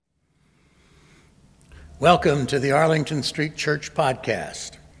Welcome to the Arlington Street Church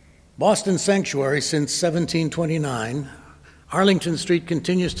Podcast. Boston Sanctuary since 1729, Arlington Street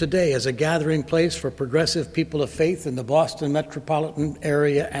continues today as a gathering place for progressive people of faith in the Boston metropolitan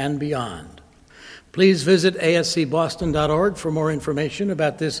area and beyond. Please visit ascboston.org for more information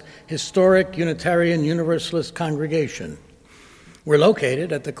about this historic Unitarian Universalist congregation. We're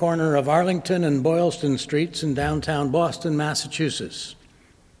located at the corner of Arlington and Boylston Streets in downtown Boston, Massachusetts.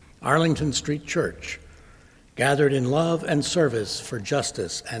 Arlington Street Church, gathered in love and service for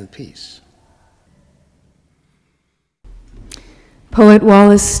justice and peace. Poet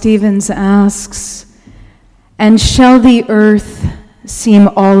Wallace Stevens asks, "And shall the earth seem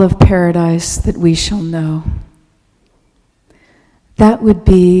all of paradise that we shall know?" That would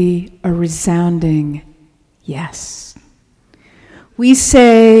be a resounding yes. We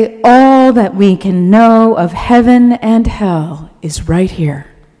say all that we can know of heaven and hell is right here.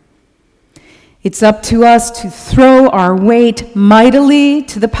 It's up to us to throw our weight mightily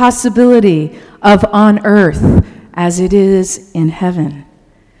to the possibility of on earth as it is in heaven,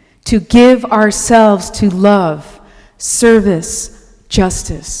 to give ourselves to love, service,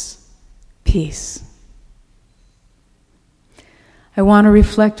 justice, peace. I want to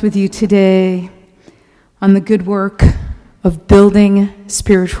reflect with you today on the good work of building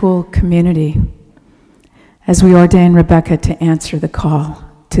spiritual community as we ordain Rebecca to answer the call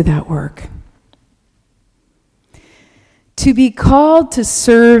to that work. To be called to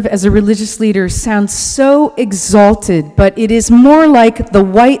serve as a religious leader sounds so exalted, but it is more like the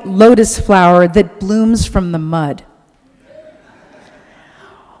white lotus flower that blooms from the mud.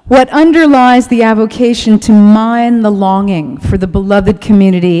 What underlies the avocation to mine the longing for the beloved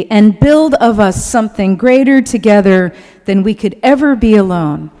community and build of us something greater together than we could ever be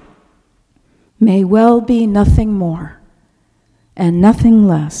alone may well be nothing more and nothing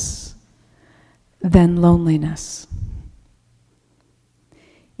less than loneliness.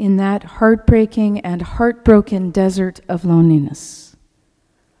 In that heartbreaking and heartbroken desert of loneliness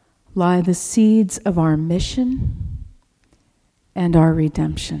lie the seeds of our mission and our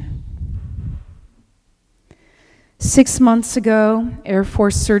redemption. 6 months ago, Air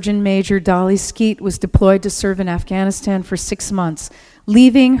Force Surgeon Major Dolly Skeet was deployed to serve in Afghanistan for 6 months,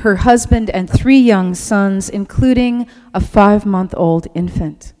 leaving her husband and 3 young sons, including a 5-month-old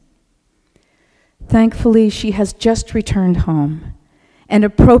infant. Thankfully, she has just returned home. And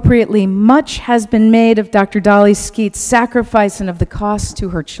appropriately, much has been made of Dr. Dolly Skeet's sacrifice and of the cost to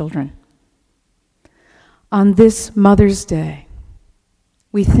her children. On this Mother's Day,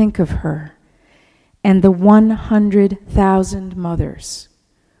 we think of her and the 100,000 mothers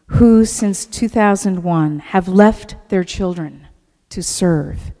who, since 2001, have left their children to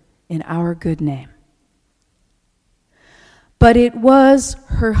serve in our good name. But it was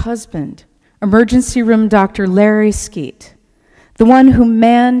her husband, emergency room Dr. Larry Skeet, the one who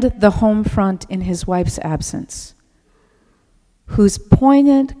manned the home front in his wife's absence, whose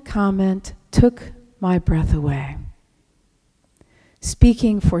poignant comment took my breath away.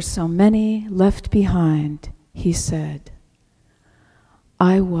 Speaking for so many left behind, he said,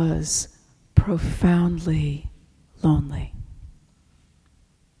 "I was profoundly lonely."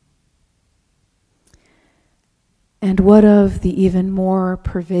 And what of the even more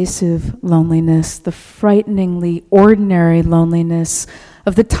pervasive loneliness, the frighteningly ordinary loneliness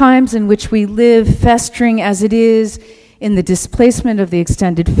of the times in which we live, festering as it is in the displacement of the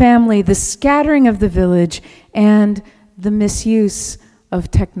extended family, the scattering of the village, and the misuse of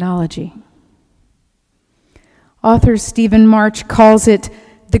technology? Author Stephen March calls it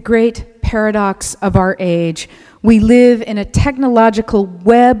the great paradox of our age. We live in a technological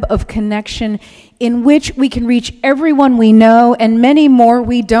web of connection in which we can reach everyone we know and many more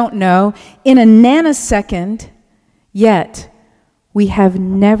we don't know in a nanosecond, yet we have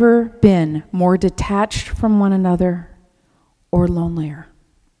never been more detached from one another or lonelier.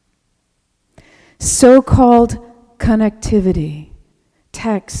 So-called connectivity,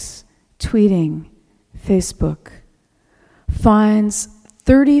 texts, tweeting, Facebook, finds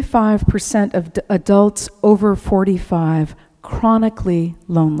 35% of adults over 45 chronically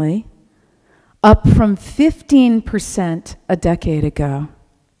lonely, up from 15% a decade ago.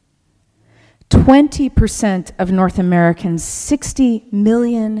 20% of North Americans, 60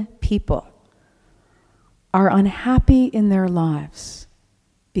 million people, are unhappy in their lives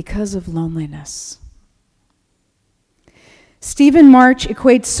because of loneliness. Stephen March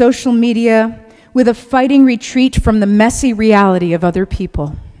equates social media with a fighting retreat from the messy reality of other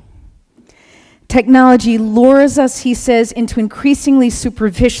people. Technology lures us, he says, into increasingly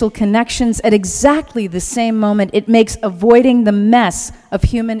superficial connections at exactly the same moment it makes avoiding the mess of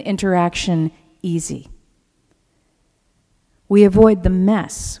human interaction easy. We avoid the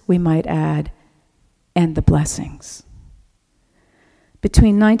mess, we might add, and the blessings.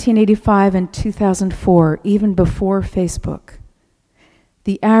 Between 1985 and 2004, even before Facebook,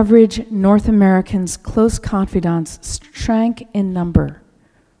 the average North American's close confidants shrank in number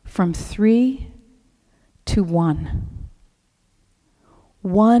from 3 to 1.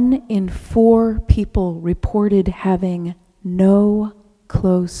 1 in 4 people reported having no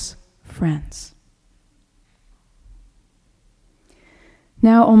close friends.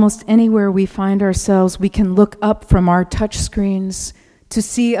 Now, almost anywhere we find ourselves, we can look up from our touch screens to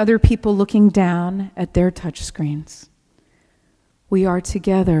see other people looking down at their touch screens. We are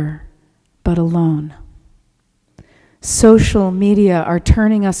together, but alone. Social media are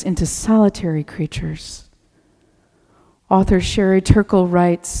turning us into solitary creatures. Author Sherry Turkle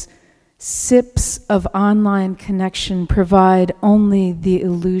writes, "Sips of online connection provide only the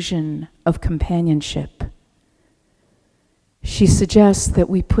illusion of companionship." She suggests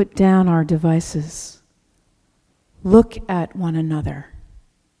that we put down our devices, look at one another,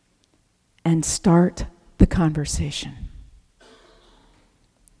 and start the conversation.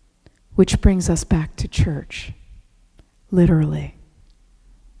 Which brings us back to church, literally.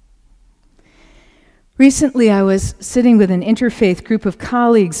 Recently, I was sitting with an interfaith group of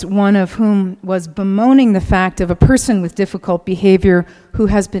colleagues, one of whom was bemoaning the fact of a person with difficult behavior who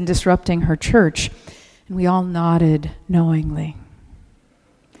has been disrupting her church. And we all nodded knowingly.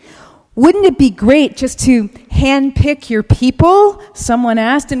 "Wouldn't it be great just to handpick your people?" someone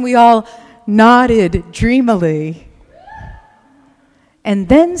asked, and we all nodded dreamily. And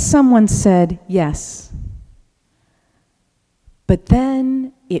then someone said, "Yes, but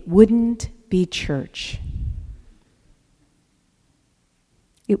then it wouldn't be church."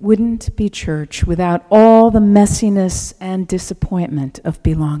 It wouldn't be church without all the messiness and disappointment of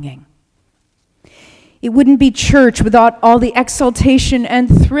belonging. It wouldn't be church without all the exaltation and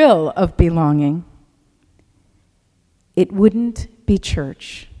thrill of belonging. It wouldn't be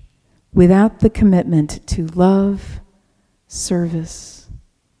church without the commitment to love, service,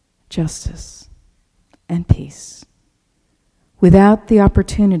 justice, and peace. Without the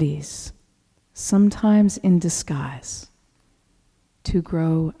opportunities, sometimes in disguise, to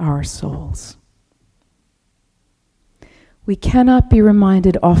grow our souls. We cannot be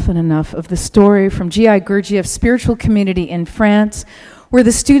reminded often enough of the story from G.I. Gurdjieff's spiritual community in France, where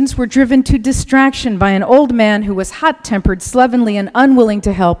the students were driven to distraction by an old man who was hot-tempered, slovenly, and unwilling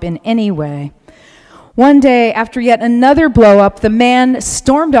to help in any way. One day, after yet another blow-up, the man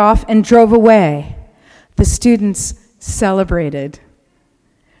stormed off and drove away. The students celebrated.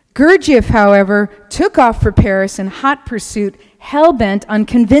 Gurdjieff, however, took off for Paris in hot pursuit, hell-bent on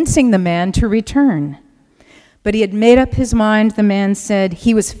convincing the man to return. But he had made up his mind, the man said.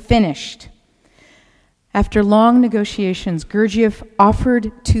 He was finished. After long negotiations, Gurdjieff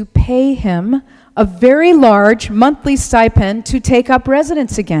offered to pay him a very large monthly stipend to take up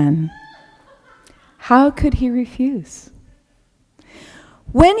residence again. How could he refuse?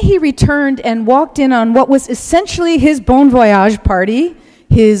 When he returned and walked in on what was essentially his bon voyage party,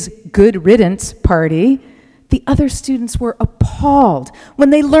 his good riddance party, the other students were appalled. When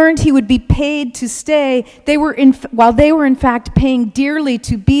they learned he would be paid to stay, while they were in fact paying dearly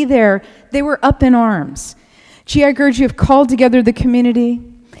to be there, they were up in arms. G.I. Gurdjieff called together the community,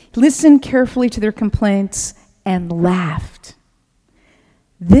 listened carefully to their complaints, and laughed.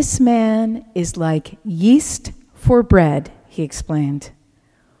 "This man is like yeast for bread," he explained.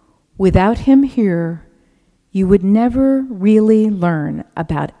 "Without him here, you would never really learn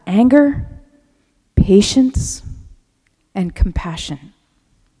about anger, patience, and compassion.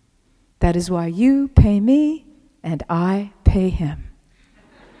 That is why you pay me and I pay him."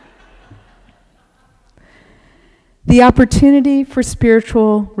 The opportunity for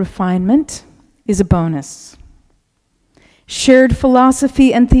spiritual refinement is a bonus. Shared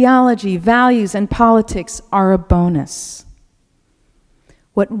philosophy and theology, values and politics are a bonus.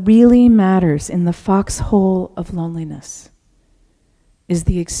 What really matters in the foxhole of loneliness is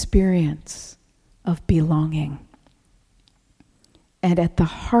the experience of belonging. And at the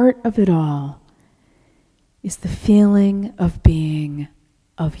heart of it all is the feeling of being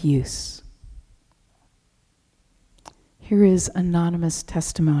of use. Here is anonymous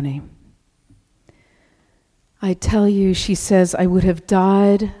testimony. "I tell you," she says, "I would have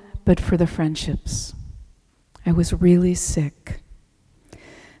died but for the friendships. I was really sick.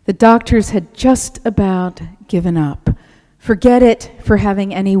 The doctors had just about given up. Forget it for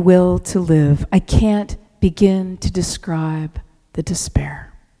having any will to live. I can't begin to describe the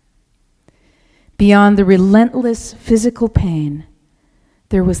despair. Beyond the relentless physical pain,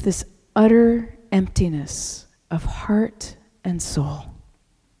 there was this utter emptiness of heart and soul.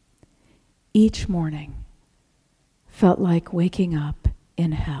 Each morning felt like waking up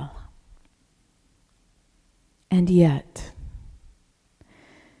in hell. And yet,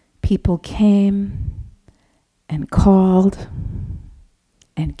 people came and called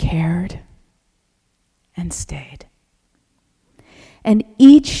and cared and stayed. And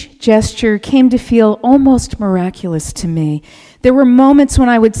each gesture came to feel almost miraculous to me. There were moments when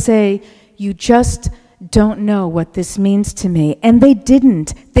I would say, "You just don't know what this means to me." And they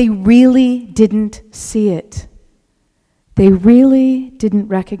didn't. They really didn't see it. They really didn't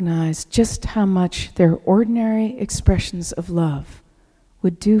recognize just how much their ordinary expressions of love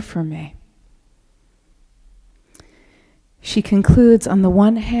would do for me. She concludes, on the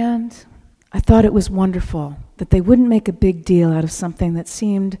one hand, I thought it was wonderful that they wouldn't make a big deal out of something that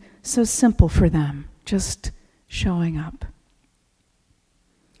seemed so simple for them, just showing up.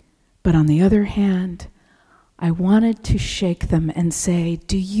 But on the other hand, I wanted to shake them and say,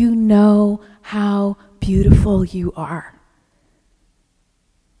 do you know how beautiful you are?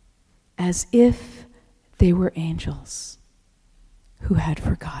 As if they were angels who had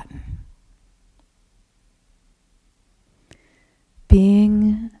forgotten.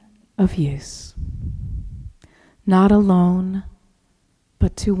 Being of use, not alone,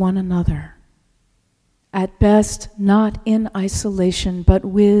 but to one another. At best, not in isolation, but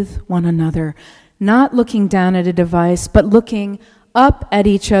with one another. Not looking down at a device, but looking up at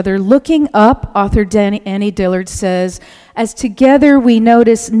each other. Looking up, author Annie Dillard says, as together we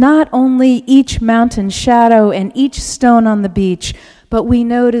notice not only each mountain shadow and each stone on the beach, but we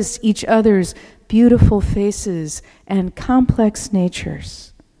notice each other's beautiful faces and complex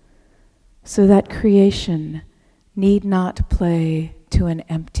natures, so that creation need not play to an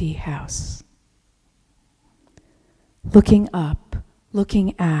empty house. Looking up,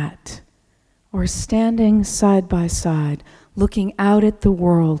 looking at, or standing side by side, looking out at the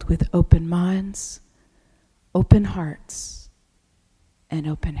world with open minds, open hearts, and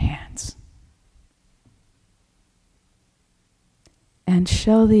open hands. And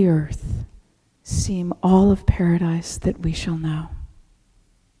shall the earth seem all of paradise that we shall know.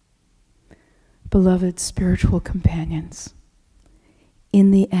 Beloved spiritual companions,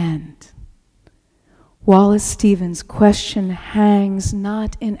 in the end, Wallace Stevens' question hangs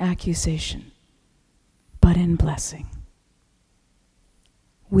not in accusation, but in blessing.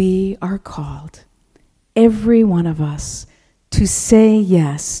 We are called, every one of us, to say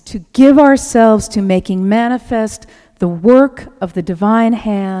yes, to give ourselves to making manifest the work of the divine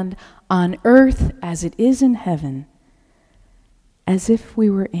hand on earth as it is in heaven, as if we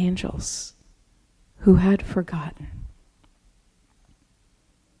were angels who had forgotten.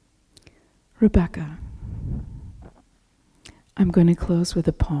 Rebecca, I'm going to close with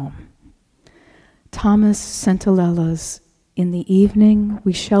a poem. Thomas Sentilella's "In the Evening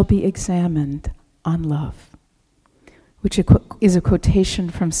We Shall Be Examined on Love," which is a quotation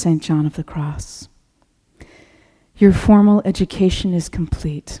from St. John of the Cross. Your formal education is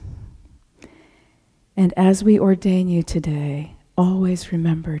complete. And as we ordain you today, always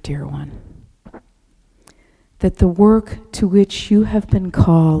remember, dear one, that the work to which you have been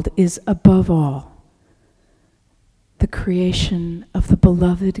called is above all the creation of the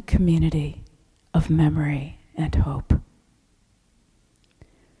beloved community of memory and hope.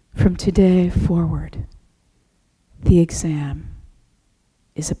 From today forward, the exam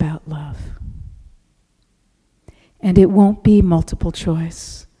is about love. And it won't be multiple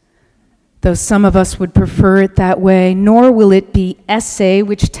choice, though some of us would prefer it that way, nor will it be essay,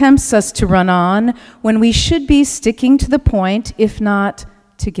 which tempts us to run on when we should be sticking to the point, if not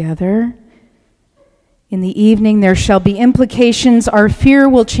together. In the evening there shall be implications, our fear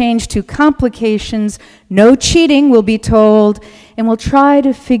will change to complications, no cheating will be told, and we'll try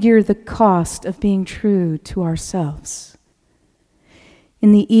to figure the cost of being true to ourselves.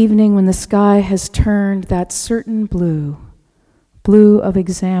 In the evening when the sky has turned that certain blue, blue of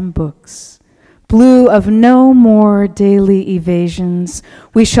exam books, blue of no more daily evasions,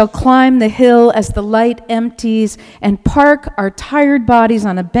 we shall climb the hill as the light empties and park our tired bodies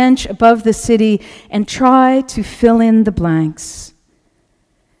on a bench above the city and try to fill in the blanks.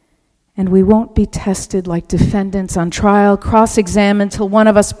 And we won't be tested like defendants on trial, cross-examined till one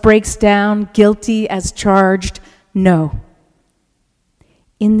of us breaks down, guilty as charged. No.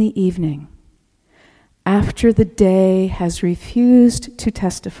 In the evening, after the day has refused to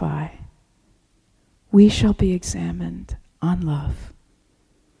testify, we shall be examined on love,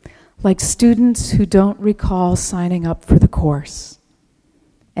 like students who don't recall signing up for the course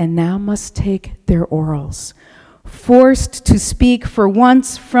and now must take their orals, forced to speak for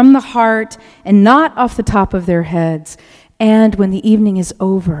once from the heart and not off the top of their heads, And when the evening is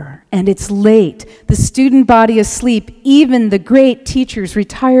over and it's late, the student body asleep, even the great teachers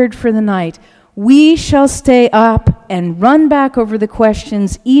retired for the night, we shall stay up and run back over the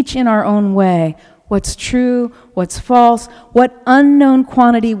questions, each in our own way. What's true? What's false? What unknown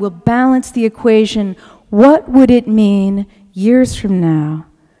quantity will balance the equation? What would it mean years from now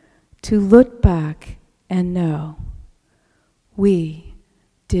to look back and know we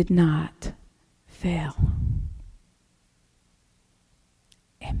did not fail?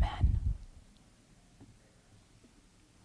 Amen.